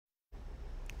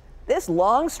This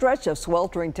long stretch of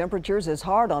sweltering temperatures is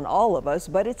hard on all of us,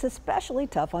 but it's especially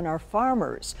tough on our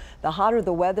farmers. The hotter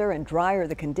the weather and drier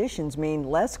the conditions mean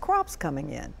less crops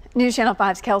coming in. News Channel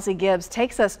 5's Kelsey Gibbs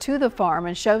takes us to the farm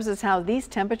and shows us how these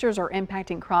temperatures are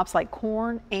impacting crops like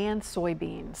corn and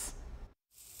soybeans.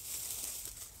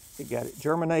 It got it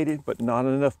germinated, but not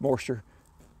enough moisture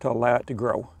to allow it to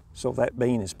grow. So that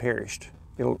bean is perished.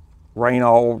 It'll rain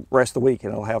all the rest of the week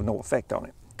and it'll have no effect on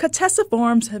it. Catesa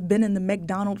Farms have been in the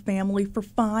McDonald family for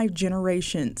 5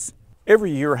 generations.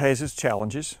 Every year has its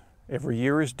challenges. Every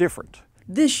year is different.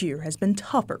 This year has been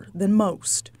tougher than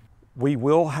most. We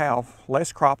will have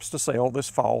less crops to sell this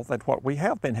fall than what we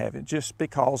have been having, just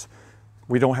because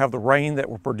we don't have the rain that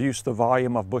will produce the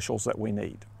volume of bushels that we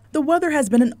need. The weather has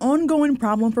been an ongoing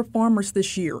problem for farmers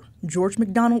this year. George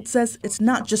McDonald says it's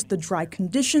not just the dry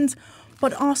conditions,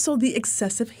 but also the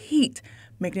excessive heat,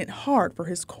 making it hard for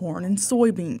his corn and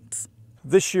soybeans.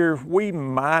 This year, we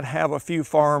might have a few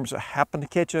farms that happen to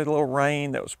catch a little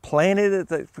rain that was planted at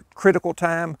the critical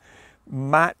time,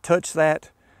 might touch that,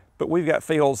 but we've got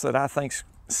fields that I think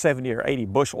 70 or 80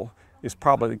 bushel is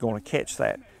probably going to catch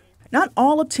that. Not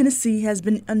all of Tennessee has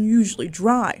been unusually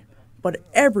dry, but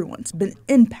everyone's been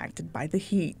impacted by the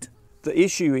heat. The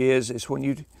issue is when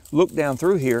you look down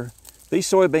through here, these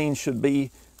soybeans should be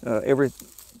every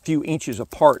few inches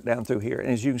apart down through here. And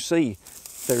as you can see,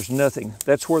 there's nothing.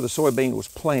 That's where the soybean was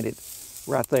planted,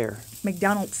 right there.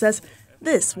 McDonald says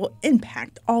this will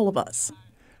impact all of us.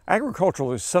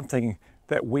 Agriculture is something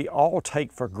that we all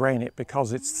take for granted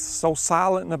because it's so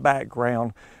silent in the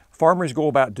background. Farmers go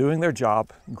about doing their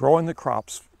job, growing the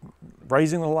crops,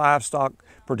 raising the livestock,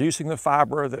 producing the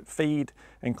fiber that feed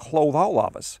and clothe all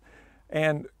of us.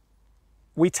 And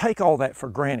we take all that for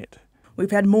granted. We've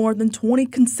had more than 20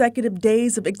 consecutive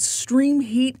days of extreme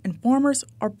heat, and farmers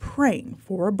are praying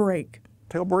for a break.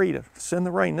 Tell Bree to send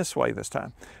the rain this way this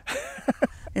time.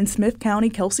 In Smith County,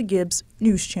 Kelsey Gibbs,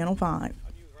 News Channel 5.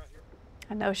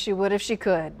 I know she would if she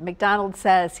could. McDonald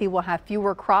says he will have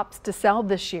fewer crops to sell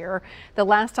this year. The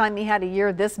last time he had a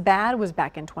year this bad was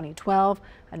back in 2012,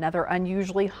 another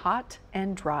unusually hot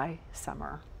and dry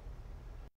summer.